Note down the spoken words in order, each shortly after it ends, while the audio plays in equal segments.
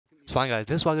What's fine, guys?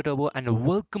 This is SwaggerTurbo, and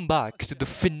welcome back to the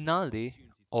finale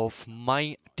of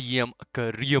my TM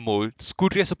career mode.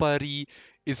 SCUTERIA SUPARI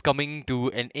is coming to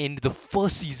an end. The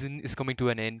first season is coming to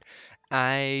an end,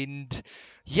 and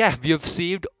yeah, we have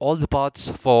saved all the parts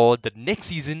for the next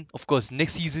season. Of course,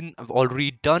 next season I've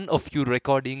already done a few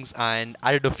recordings and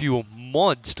added a few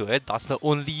mods to it. That's the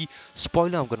only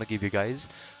spoiler I'm gonna give you guys,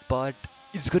 but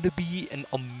it's gonna be an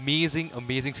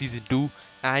amazing season 2,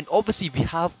 and obviously we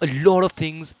have a lot of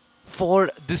things for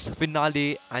this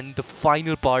finale and the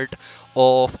final part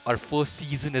of our first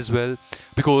season as well,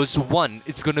 because one,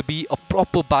 it's going to be a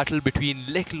proper battle between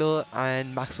Leclerc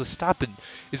and Max Verstappen.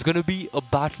 It's going to be a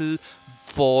battle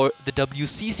for the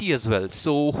WCC as well,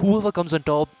 so whoever comes on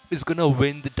top is going to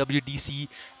win the WDC,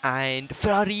 and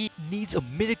Ferrari needs a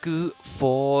miracle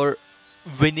for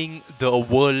winning the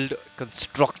World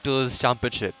Constructors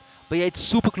Championship. But yeah, it's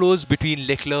super close between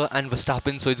Leclerc and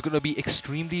Verstappen, so it's going to be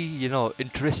extremely,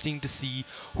 interesting to see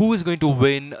who is going to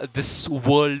win this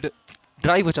World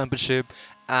Driver Championship,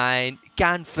 and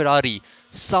can Ferrari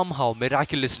somehow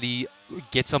miraculously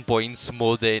get some points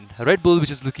more than Red Bull, which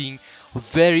is looking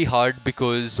very hard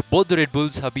because both the Red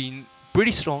Bulls have been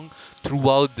pretty strong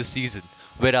throughout the season,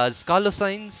 whereas Carlos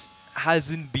Sainz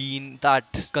hasn't been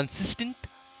that consistent.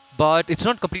 But it's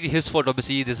not completely his fault,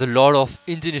 obviously. There's a lot of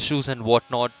engine issues and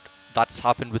whatnot that's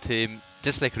happened with him,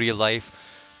 just like real life.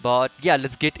 But yeah,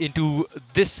 let's get into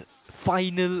this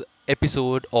final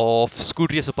episode of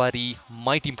SCUTERIA SUPARI,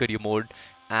 my team career mode,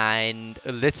 and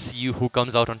let's see who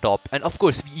comes out on top. And of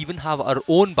course, we even have our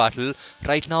own battle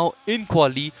right now in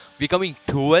quali. We're coming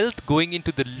 12th, going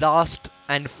into the last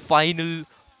and final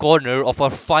corner of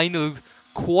our final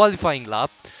qualifying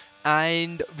lap,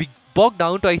 and we bogged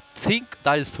down to, I think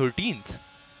that is 13th.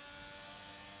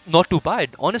 Not too bad.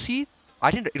 Honestly, I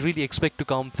didn't really expect to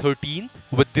come 13th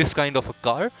with this kind of a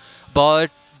car, but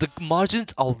the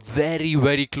margins are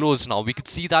very close now. We could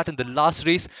see that in the last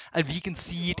race, and we can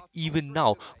see it even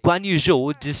now. Guan Yu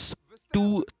Zhou just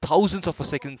 2 thousandths of a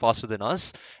second faster than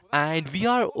us, and we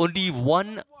are only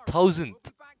 1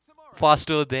 thousandth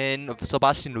faster than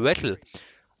Sebastian Vettel.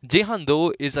 Jehan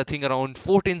though is, I think, around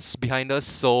 14s behind us,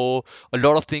 so a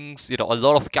lot of things, a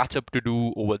lot of catch up to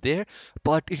do over there.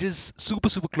 But it is super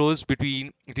close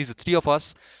between it is the three of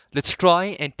us. Let's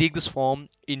try and take this form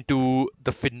into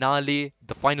the finale,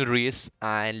 the final race,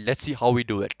 and let's see how we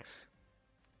do it.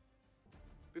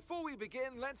 Before we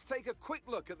begin, let's take a quick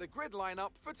look at the grid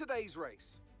lineup for today's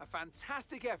race. A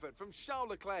fantastic effort from Charles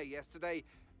Leclerc yesterday,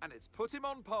 and it's put him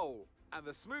on pole. And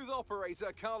the smooth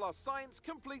operator Carlos Sainz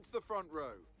completes the front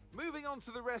row. Moving on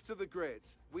to the rest of the grid,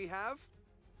 we have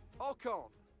Ocon,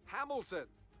 Hamilton,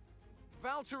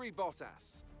 Valtteri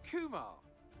Bottas, Kumar,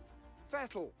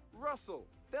 Vettel, Russell.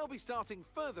 They'll be starting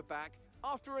further back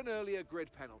after an earlier grid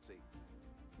penalty.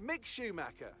 Mick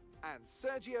Schumacher and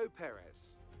Sergio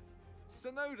Perez.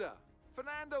 Tsunoda,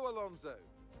 Fernando Alonso,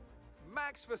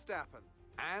 Max Verstappen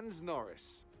and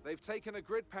Norris. They've taken a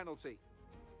grid penalty.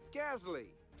 Gasly,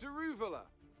 Deruvala,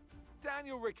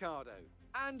 Daniel Ricciardo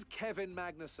and Kevin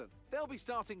Magnussen. They'll be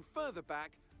starting further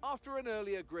back after an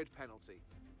earlier grid penalty.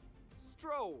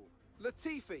 Stroll,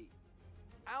 Latifi,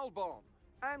 Albon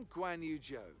and Guan Yu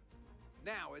Zhou.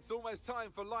 Now it's almost time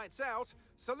for lights out,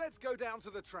 so let's go down to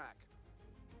the track.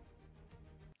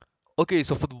 Okay,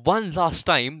 so for the one last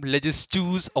time, let's just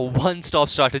choose a one-stop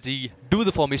strategy, do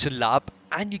the formation lap,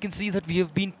 and you can see that we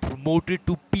have been promoted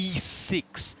to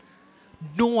P6.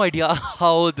 No idea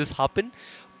how this happened,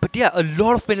 but yeah, a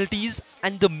lot of penalties.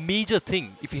 And the major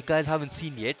thing, if you guys haven't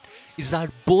seen yet, is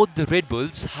that both the Red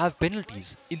Bulls have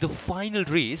penalties in the final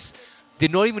race. They're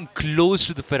not even close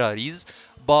to the Ferraris,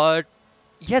 but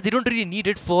yeah, they don't really need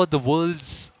it for the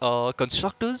world's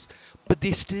constructors, but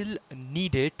they still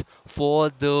need it for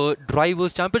the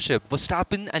drivers championship.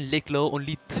 Verstappen and Leclerc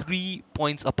only 3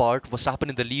 points apart. Verstappen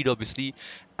in the lead, obviously,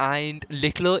 and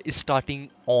Leclerc is starting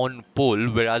on pole,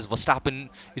 whereas Verstappen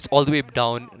is all the way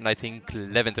down, and I think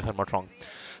 11th if I'm not wrong.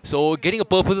 So getting a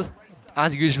purple,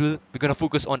 as usual. We're gonna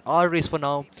focus on our race for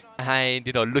now, and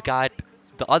look at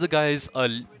the other guys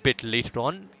a bit later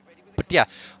on. But yeah,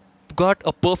 got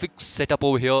a perfect setup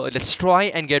over here. Let's try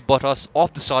and get Bottas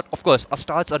off the start. Of course, our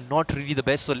starts are not really the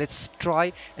best, so let's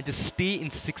try and just stay in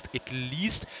 6th at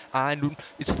least. And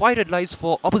it's 5 red lights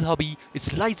for Abu Dhabi.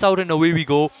 It's lights out and away we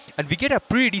go. And we get a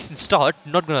pretty decent start,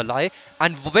 not gonna lie.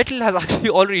 And Vettel has actually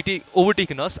already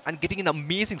overtaken us and getting an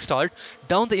amazing start.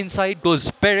 Down the inside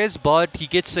goes Perez, but he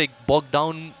gets bogged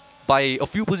down by a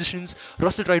few positions.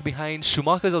 Russell right behind,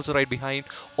 Schumacher is also right behind.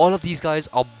 All of these guys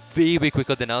are way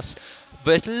quicker than us.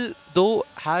 Vettel though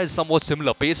has somewhat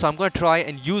similar pace, so I'm going to try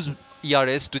and use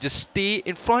ERS to just stay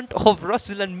in front of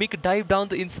Russell and make a dive down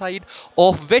the inside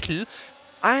of Vettel,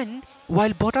 and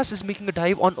while Bottas is making a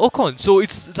dive on Ocon. So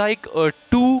it's like a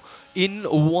two in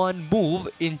one move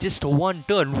in just one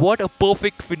turn. What a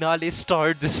perfect finale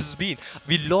start this has been.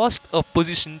 We lost a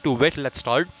position to Vettel at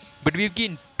start, but we've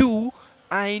gained two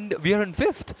and we are in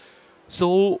fifth.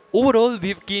 So overall,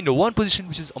 we've gained one position,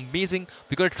 which is amazing.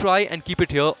 We're gonna try and keep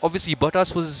it here. Obviously,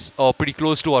 Bottas was pretty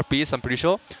close to our pace, I'm pretty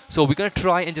sure. So we're gonna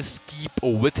try and just keep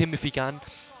with him if we can.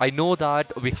 I know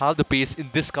that we have the pace in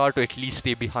this car to at least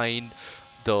stay behind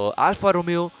the Alfa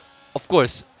Romeo. Of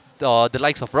course, the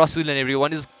likes of Russell and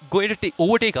everyone is going to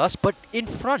overtake us, but in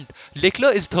front,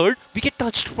 Leclerc is third. We get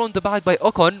touched from the back by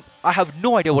Ocon. I have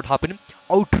no idea what happened.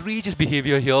 Outrageous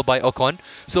behavior here by Ocon.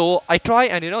 So I try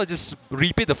and just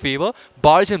repay the favor,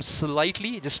 barge him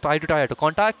slightly, just try to tie out a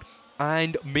contact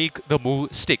and make the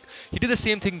move stick. He did the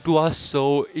same thing to us,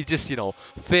 so it's just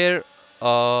fair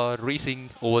racing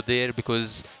over there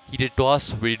because he did to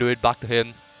us, we do it back to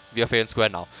him. We are fair and square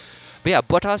now. But yeah,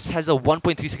 Bottas has a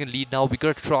 1.3-second lead now. We're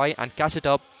going to try and catch it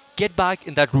up, get back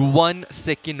in that 1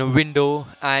 second window,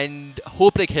 and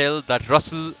hope like hell that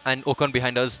Russell and Ocon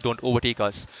behind us don't overtake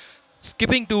us.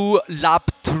 Skipping to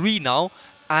lap 3 now,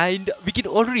 and we can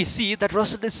already see that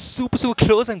Russell is super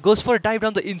close and goes for a dive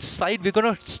down the inside. We're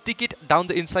gonna stick it down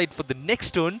the inside for the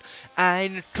next turn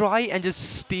and try and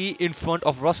just stay in front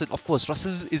of Russell. Of course,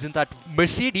 Russell is in that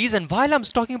Mercedes, and while I'm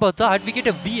talking about that, we get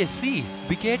a VSC.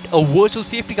 We get a virtual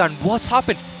safety car, and what's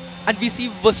happened? And we see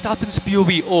Verstappen's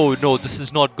POV. Oh no, this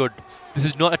is not good. This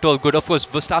is not at all good. Of course,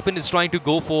 Verstappen is trying to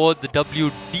go for the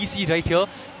WDC right here.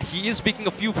 He is picking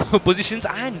a few positions,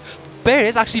 and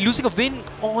Perez actually losing a win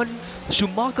on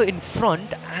Schumacher in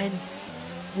front. And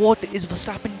what is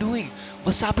Verstappen doing?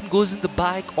 Verstappen goes in the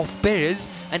back of Perez,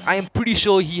 and I am pretty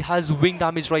sure he has wing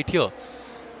damage right here.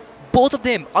 Both of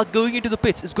them are going into the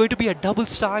pits. It's going to be a double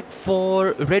stack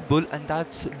for Red Bull, and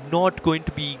that's not going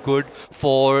to be good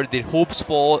for their hopes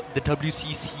for the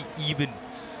WCC even.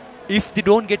 If they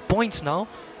don't get points now,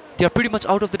 they're pretty much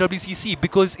out of the WCC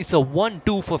because it's a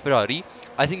 1-2 for Ferrari.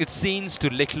 I think it's Sainz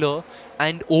to Leclerc,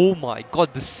 and oh my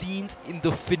god, the scenes in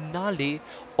the finale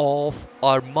of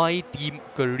our My Team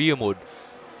career mode.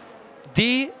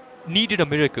 They needed a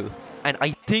miracle, and I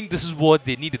think this is what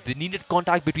they needed. They needed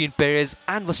contact between Perez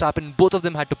and Verstappen. Both of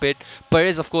them had to pit.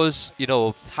 Perez, of course,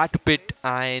 had to pit,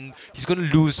 and he's going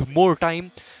to lose more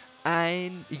time.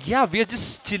 And yeah, we are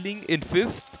just chilling in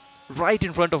fifth, right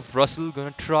in front of Russell.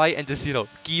 Gonna try and just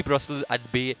keep Russell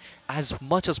at bay as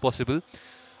much as possible.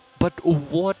 But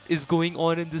what is going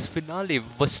on in this finale?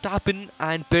 Verstappen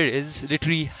and Perez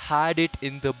literally had it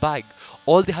in the bag.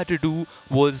 All they had to do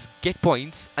was get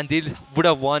points and they would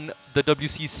have won the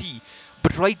WCC.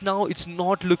 But right now it's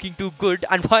not looking too good.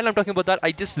 And while I'm talking about that,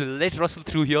 I just let Russell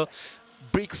through here.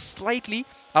 Brake slightly.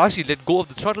 I actually let go of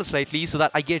the throttle slightly so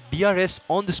that I get DRS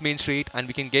on this main straight and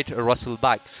we can get Russell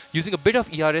back. Using a bit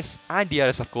of ERS and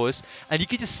DRS, of course. And you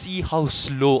can just see how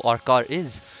slow our car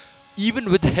is. Even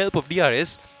with the help of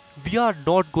DRS, we are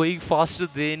not going faster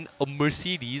than a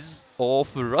Mercedes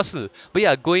of Russell. But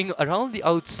yeah, going around the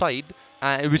outside,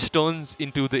 which turns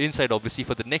into the inside obviously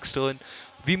for the next turn,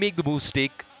 we make the move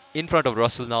stick in front of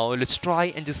Russell now. Let's try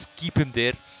and just keep him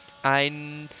there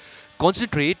and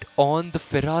concentrate on the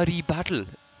Ferrari battle.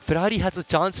 Ferrari has a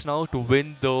chance now to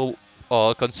win the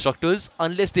constructors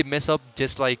unless they mess up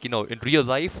just like in real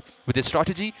life with their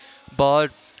strategy.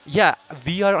 But yeah,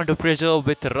 we are under pressure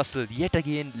with Russell yet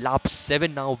again. Lap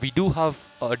 7 now. We do have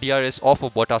DRS off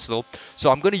of Bottas though,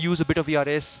 so I'm going to use a bit of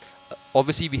ERS.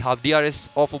 Obviously we have DRS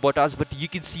off of Bottas, but you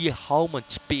can see how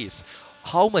much pace,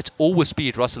 how much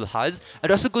overspeed Russell has, and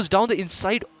Russell goes down the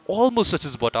inside, almost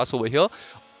touches Bottas over here.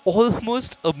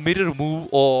 Almost a mirror move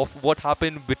of what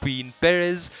happened between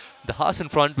Perez, the Haas in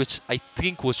front, which I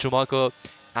think was Schumacher,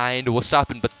 and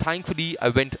Verstappen. But thankfully, I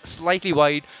went slightly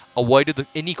wide, avoided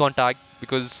any contact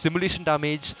because simulation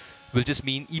damage will just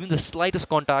mean even the slightest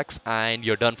contacts and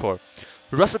you're done for.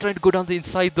 Russell trying to go down the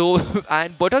inside though,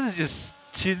 and Bottas is just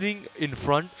chilling in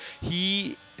front.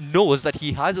 He knows that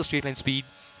he has a straight line speed,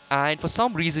 and for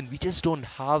some reason, we just don't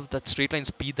have that straight line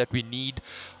speed that we need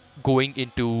going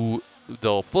into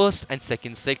the first and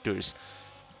second sectors.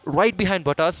 Right behind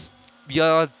Bottas, we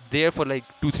are there for like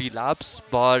 2-3 laps,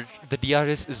 but the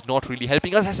DRS is not really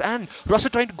helping us. And Russell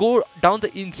trying to go down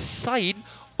the inside,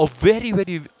 a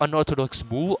very unorthodox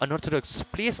move, unorthodox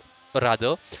place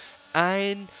rather,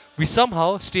 and we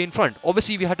somehow stay in front.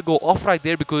 Obviously, we had to go off right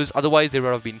there because otherwise there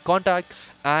would have been contact,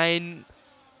 and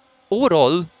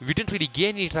overall, we didn't really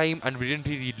gain any time and we didn't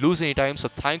really lose any time, so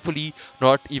thankfully,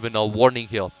 not even a warning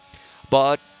here.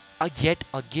 But yet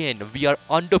again, we are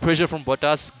under pressure from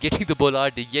Bottas, getting the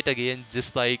bollard yet again,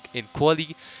 just like in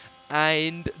quali.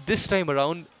 And this time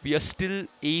around, we are still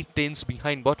 8 tenths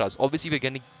behind Bottas. Obviously, we're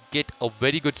going to get a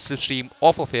very good slipstream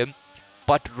off of him,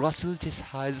 but Russell just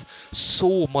has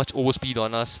so much overspeed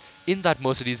on us in that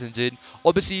Mercedes engine.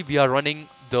 Obviously, we are running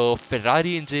the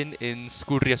Ferrari engine in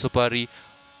SCUTERIA SUPARI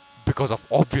because of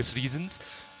obvious reasons.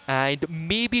 And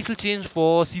maybe it will change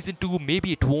for season 2,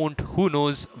 maybe it won't. Who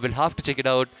knows? We'll have to check it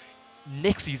out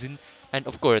next season, and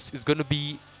of course it's going to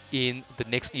be in the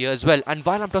next year as well. And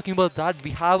while I'm talking about that,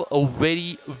 we have a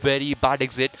very bad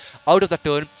exit out of the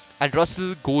turn, and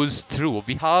Russell goes through.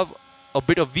 We have a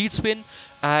bit of wheel spin,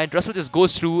 and Russell just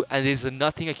goes through, and there's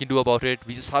nothing I can do about it.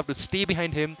 We just have to stay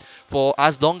behind him for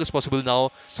as long as possible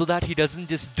now, so that he doesn't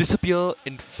just disappear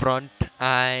in front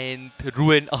and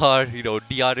ruin our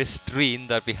DRS train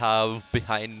that we have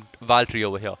behind Valtteri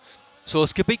over here. So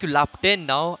skipping to lap 10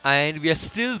 now, and we are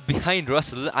still behind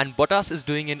Russell, and Bottas is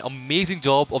doing an amazing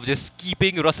job of just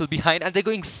keeping Russell behind, and they're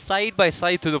going side by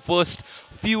side through the first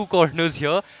few corners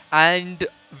here, and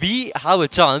we have a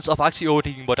chance of actually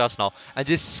overtaking Bottas now and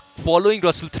just following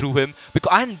Russell through him.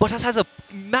 And Bottas has a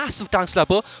massive tank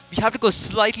slapper. We have to go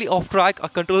slightly off track. Our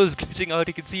controller is glitching out,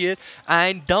 you can see it,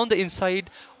 and down the inside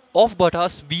of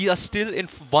Bottas, we are still in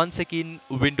 1 second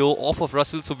window off of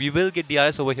Russell, so we will get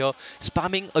DRS over here,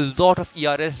 spamming a lot of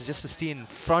ERS just to stay in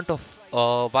front of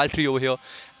Valtteri over here,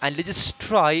 and let's just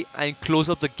try and close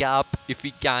up the gap if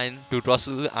we can to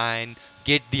Russell and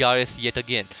get DRS yet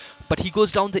again. But he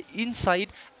goes down the inside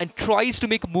and tries to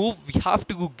make a move. We have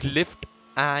to lift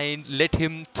and let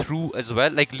him through as well,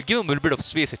 like give him a little bit of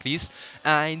space at least,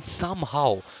 and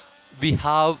somehow we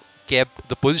have kept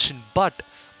the position. But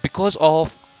because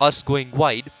of us going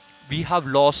wide, we have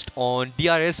lost on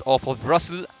DRS off of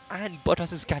Russell, and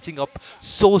Bottas is catching up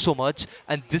so much,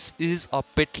 and this is a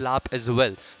pit lap as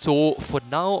well. So for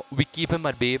now, we keep him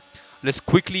at bay. Let's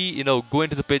quickly, go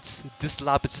into the pits this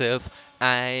lap itself,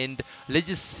 and let's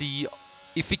just see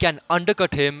if we can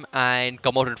undercut him and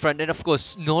come out in front. And of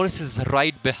course, Norris is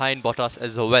right behind Bottas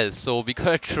as well, so we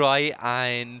gotta try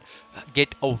and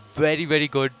get a very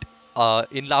good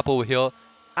in lap over here,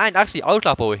 and actually out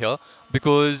lap over here,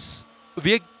 because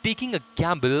we are taking a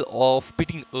gamble of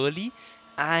pitting early,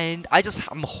 and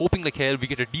I'm hoping like hell we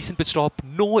get a decent pit stop.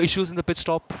 No issues in the pit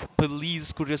stop, please,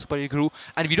 SCUTERIA SUPARI crew.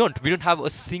 And we don't have a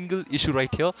single issue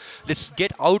right here. Let's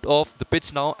get out of the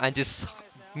pits now and just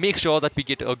make sure that we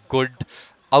get a good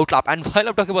outlap. And while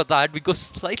I'm talking about that, we go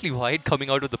slightly wide coming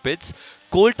out of the pits.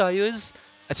 Cold tires,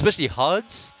 especially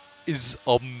hards, is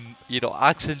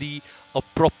actually a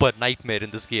proper nightmare in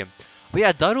this game. But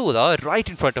yeah, Daruda right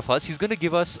in front of us, he's going to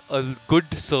give us a good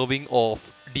serving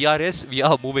of DRS. We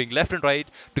are moving left and right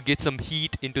to get some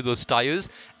heat into those tires.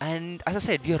 And as I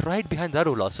said, we are right behind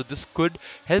Daruda, so this could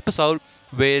help us out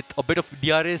with a bit of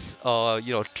DRS,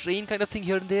 train kind of thing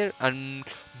here and there. And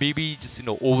maybe just,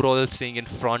 overall staying in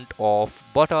front of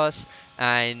Bottas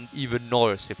and even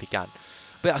Norris if we can.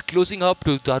 But yeah, closing up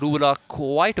to Daruda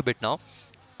quite a bit now.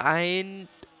 And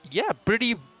yeah,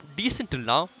 pretty decent till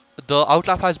now. The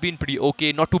outlap has been pretty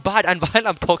okay, not too bad. And while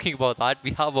I'm talking about that,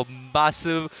 we have a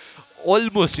massive,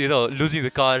 almost losing the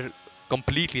car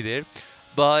completely there.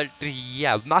 But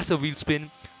yeah, massive wheel spin.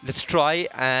 Let's try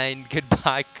and get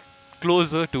back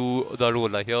closer to the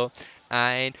roller here.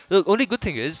 And the only good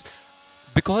thing is,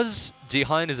 because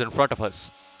Jehan is in front of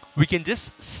us, we can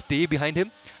just stay behind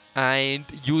him and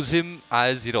use him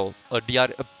as a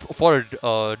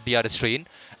DRS train.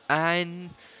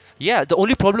 And yeah, the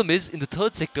only problem is in the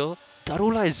third sector,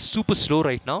 Darola is super slow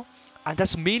right now, and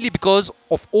that's mainly because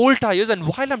of old tires. And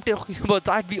while I'm talking about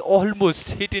that, we almost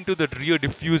hit into the rear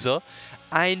diffuser,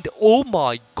 and oh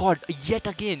my god, yet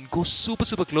again goes super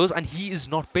close, and he is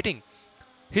not pitting.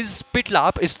 His pit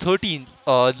lap is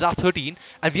lap 13,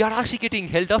 and we are actually getting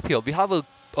held up here. We have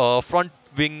a front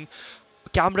wing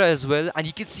camera as well, and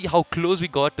you can see how close we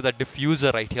got to that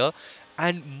diffuser right here.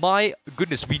 And my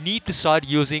goodness, we need to start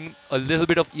using a little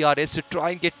bit of ERS to try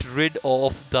and get rid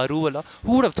of Daruwala.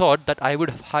 Who would have thought that I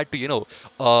would have had to,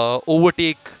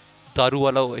 overtake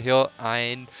Daruwala over here?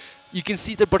 And you can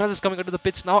see that Bottas is coming out of the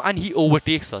pits now, and he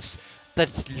overtakes us.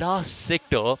 That last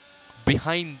sector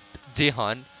behind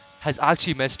Jehan has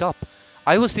actually messed up.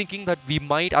 I was thinking that we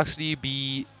might actually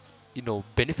be,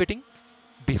 benefiting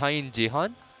behind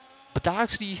Jehan, but that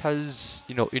actually has,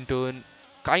 in turn,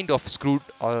 kind of screwed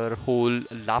our whole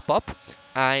lap up,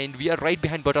 and we are right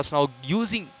behind Bottas now,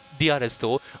 using DRS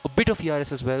though, a bit of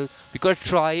ERS as well. We gotta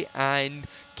try and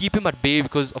keep him at bay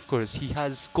because of course he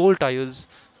has cold tires,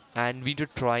 and we need to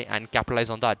try and capitalize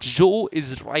on that. Joe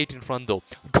is right in front though,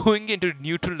 going into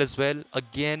neutral as well.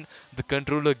 Again, the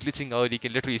controller glitching out. You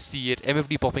can literally see it.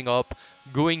 MFD popping up,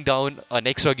 going down an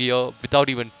extra gear without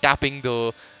even tapping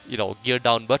the gear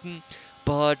down button.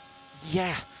 But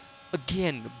yeah,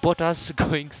 again, Bottas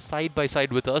going side by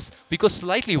side with us. We go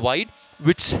slightly wide,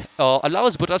 which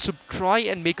allows Bottas to try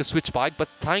and make a switch back, but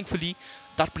thankfully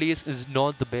that place is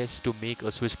not the best to make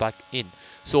a switch back in.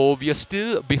 So we are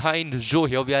still behind Joe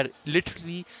here. We are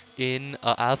literally in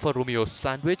Alfa Romeo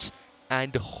sandwich,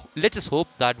 and let's just hope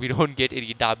that we don't get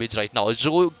any damage right now.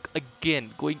 Joe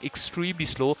again going extremely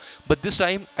slow, but this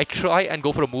time I try and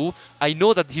go for a move. I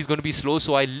know that he's going to be slow,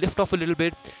 so I lift off a little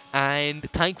bit, and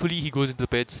thankfully he goes into the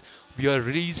pits. We are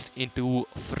released into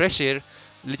fresh air.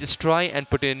 Let's just try and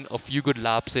put in a few good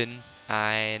laps in,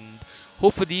 and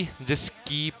hopefully just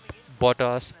keep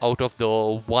Bottas out of the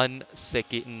 1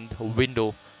 second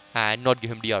window and not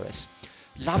give him DRS.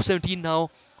 Lap 17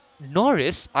 now.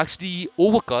 Norris actually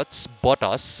overcuts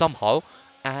Bottas somehow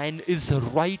and is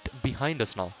right behind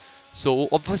us now. So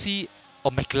obviously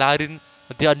a McLaren,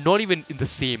 they are not even in the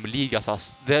same league as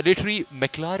us. They are literally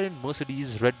McLaren,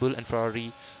 Mercedes, Red Bull and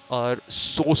Ferrari are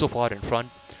so far in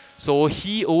front. So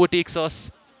he overtakes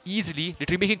us easily,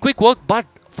 literally making quick work, but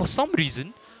for some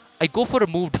reason I go for a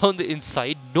move down the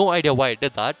inside. No idea why I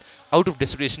did that. Out of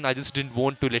desperation, I just didn't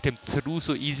want to let him through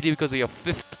so easily because we are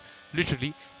fifth,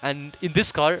 literally. And in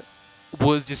this car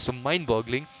was just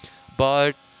mind-boggling.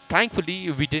 But thankfully,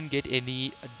 we didn't get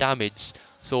any damage.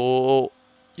 So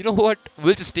you know what?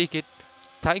 We'll just take it.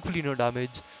 Thankfully, no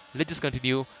damage. Let's just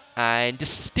continue and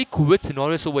just stick with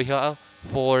Norris over here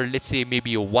for, let's say,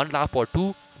 maybe a 1 lap or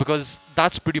 2, because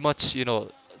that's pretty much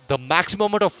the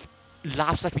maximum amount of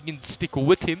laps that we can stick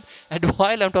with him. And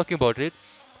while I'm talking about it,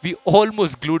 we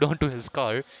almost glued onto his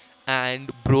car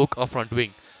and broke our front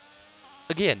wing.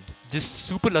 Again, just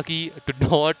super lucky to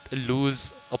not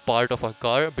lose a part of our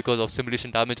car because of simulation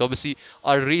damage. Obviously,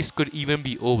 our race could even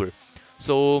be over.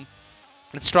 So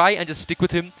let's try and just stick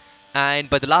with him. And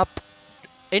by the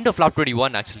end of lap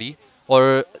 21 actually,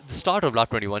 or the start of lap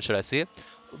 21 should I say,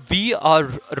 we are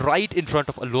right in front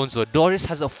of Alonso. Norris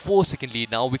has a 4 second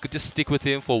lead now. We could just stick with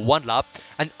him for 1 lap.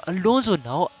 And Alonso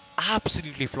now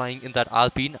absolutely flying in that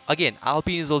Alpine. Again,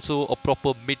 Alpine is also a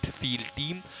proper midfield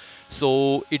team,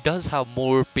 so it does have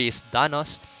more pace than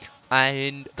us.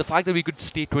 And the fact that we could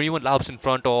stay 21 laps in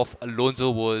front of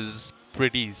Alonso was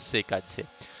pretty sick, I'd say.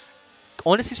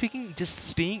 Honestly speaking, just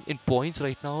staying in points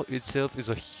right now itself is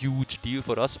a huge deal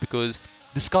for us, because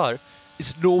this car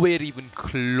is nowhere even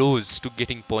close to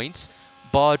getting points.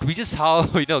 But we just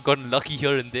have gotten lucky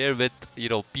here and there with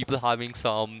people having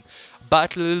some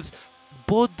battles.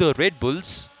 Both the Red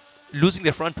Bulls losing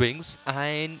their front wings,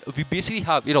 and we basically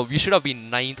have we should have been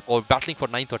ninth or battling for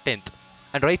ninth or 10th,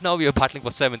 and right now we are battling for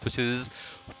 7th, which is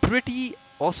pretty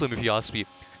awesome if you ask me.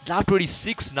 Lap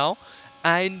 26 now,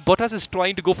 and Bottas is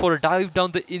trying to go for a dive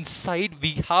down the inside.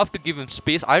 We have to give him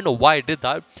space. I don't know why I did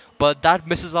that, but that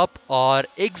messes up our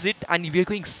exit, and we are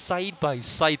going side by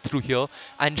side through here.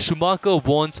 And Schumacher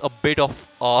wants a bit of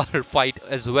our fight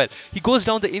as well. He goes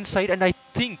down the inside, and I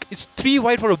think it's 3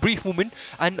 wide for a brief moment.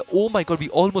 And oh my god, we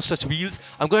almost touch wheels.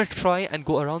 I'm gonna try and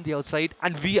go around the outside,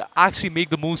 and we actually make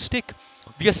the move stick.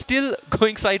 We are still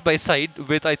going side by side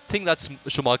with, I think that's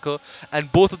Schumacher,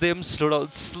 and both of them slowed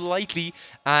down slightly.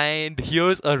 And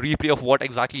here's a replay of what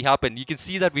exactly happened. You can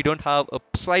see that we don't have a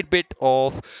slight bit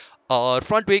of our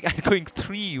front wing and going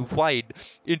 3 wide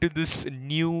into this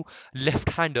new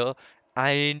left-hander.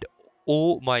 And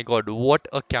oh my god, what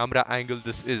a camera angle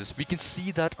this is. We can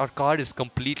see that our car is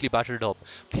completely battered up.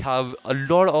 We have a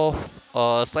lot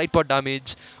of side pod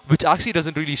damage, which actually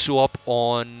doesn't really show up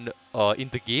on in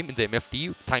the game, in the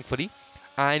MFT, thankfully.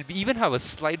 And we even have a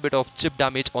slight bit of chip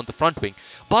damage on the front wing.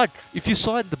 But if you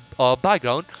saw in the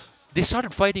background, they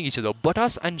started fighting each other.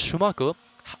 Bottas and Schumacher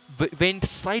went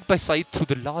side by side through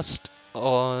the last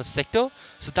sector,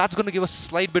 so that's going to give us a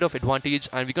slight bit of advantage,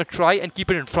 and we're going to try and keep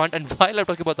it in front. And while I'm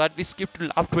talking about that, we skipped to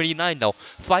lap 29 now.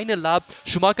 Final lap,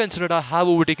 Schumacher and Tsunoda have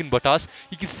overtaken Bottas.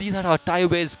 You can see that our tire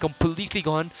wear is completely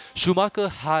gone. Schumacher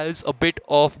has a bit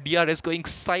of DRS going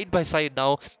side by side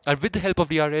now, and with the help of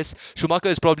DRS, Schumacher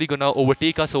is probably going to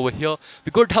overtake us over here.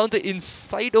 We go down the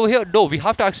inside over here. No, we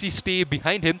have to actually stay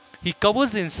behind him. He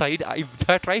covers the inside. I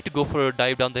tried to go for a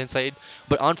dive down the inside,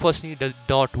 but unfortunately it does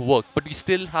not work. But we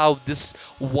still have this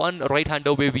one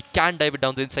right-hander where we can dive it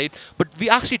down the inside, but we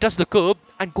actually touch the curb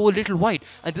and go a little wide,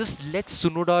 and this lets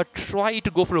Tsunoda try to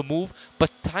go for a move,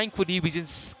 but thankfully we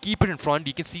just keep it in front.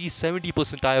 You can see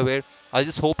 70% tire wear. I was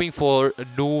just hoping for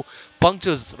no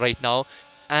punctures right now.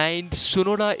 and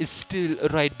Sonora is still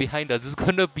right behind us. It's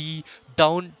gonna be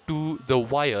down to the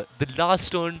wire. The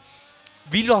last turn,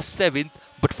 we lost seventh,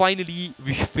 but finally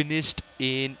we finished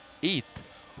in eighth,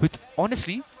 which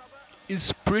honestly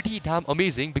is pretty damn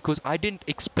amazing because I didn't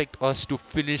expect us to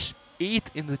finish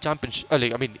eighth in the championship.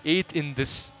 Eighth in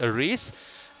this race.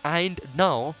 And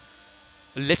now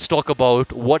let's talk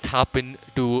about what happened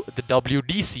to the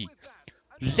WDC.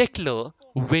 Leclerc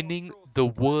winning the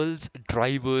World's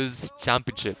Drivers'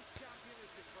 Championship.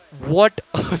 What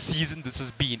a season this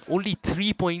has been. Only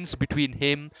 3 points between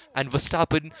him and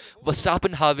Verstappen.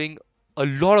 Verstappen having a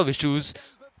lot of issues,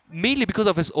 mainly because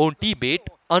of his own teammate,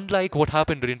 unlike what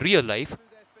happened in real life.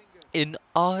 In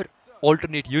our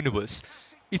alternate universe,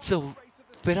 it's a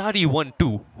Ferrari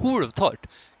 1-2. Who would have thought?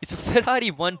 It's a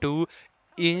Ferrari 1-2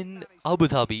 in Abu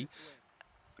Dhabi.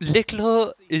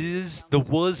 Leclerc is the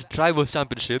world's drivers'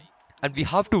 championship, and we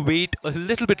have to wait a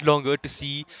little bit longer to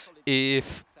see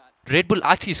if Red Bull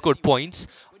actually scored points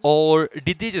or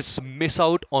did they just miss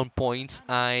out on points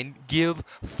and give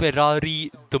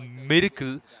Ferrari the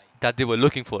miracle that they were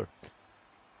looking for.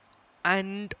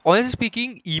 And honestly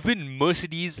speaking, even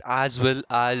Mercedes as well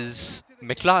as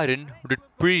McLaren did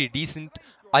pretty decent.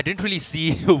 I didn't really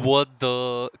see what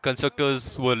the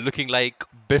constructors were looking like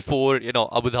before,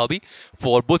 Abu Dhabi.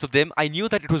 For both of them, I knew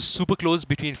that it was super close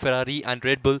between Ferrari and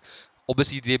Red Bull.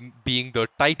 Obviously, them being the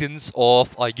titans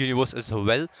of our universe as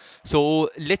well. So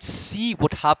let's see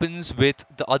what happens with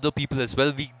the other people as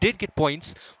well. We did get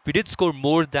points. We did score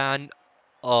more than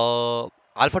uh,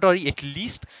 AlphaTauri at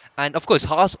least, and of course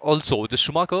Haas also. The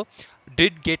Schumacher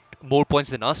did get more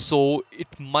points than us, so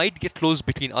it might get close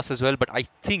between us as well. But I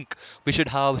think we should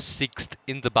have sixth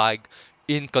in the bag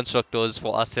in constructors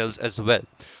for ourselves as well.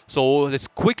 So let's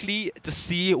quickly just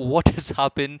see what has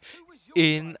happened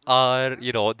in our,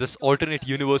 this alternate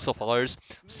universe of ours.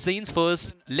 Sainz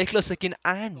first, Leclerc second,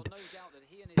 and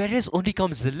Perez only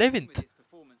comes 11th.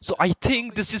 So I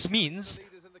think this just means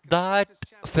that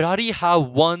Ferrari have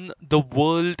won the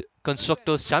World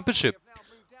Constructors' Championship.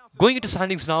 Going into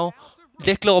standings now,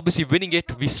 Leclerc obviously winning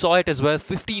it. We saw it as well.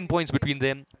 15 points between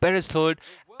them. Perez third,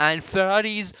 and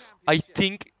Ferraris, I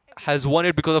think, has won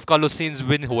it because of Carlos Sainz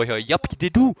win over here. Yup, they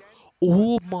do.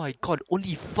 Oh my God,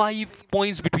 only 5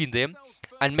 points between them,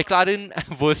 and McLaren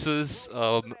versus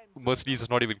Mercedes is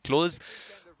not even close.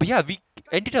 But yeah, we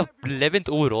ended up 11th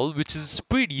overall, which is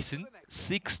pretty decent.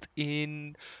 Sixth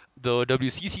in the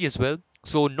WCC as well.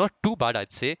 So not too bad,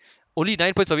 I'd say. Only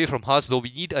 9 points away from Haas, though.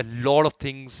 We need a lot of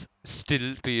things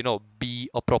still to, be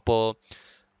a proper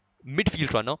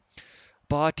midfield runner.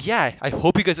 But yeah, I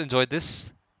hope you guys enjoyed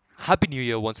this. Happy New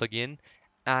Year once again.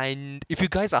 And if you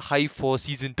guys are hyped for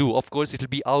season 2, of course, it'll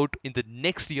be out in the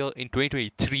next year in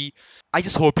 2023. I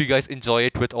just hope you guys enjoy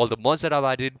it with all the mods that I've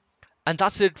added. And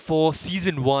that's it for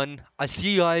season 1. I'll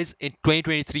see you guys in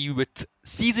 2023 with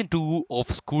season 2 of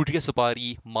SCUTERIA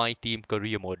SUPARI My Team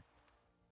Career Mode.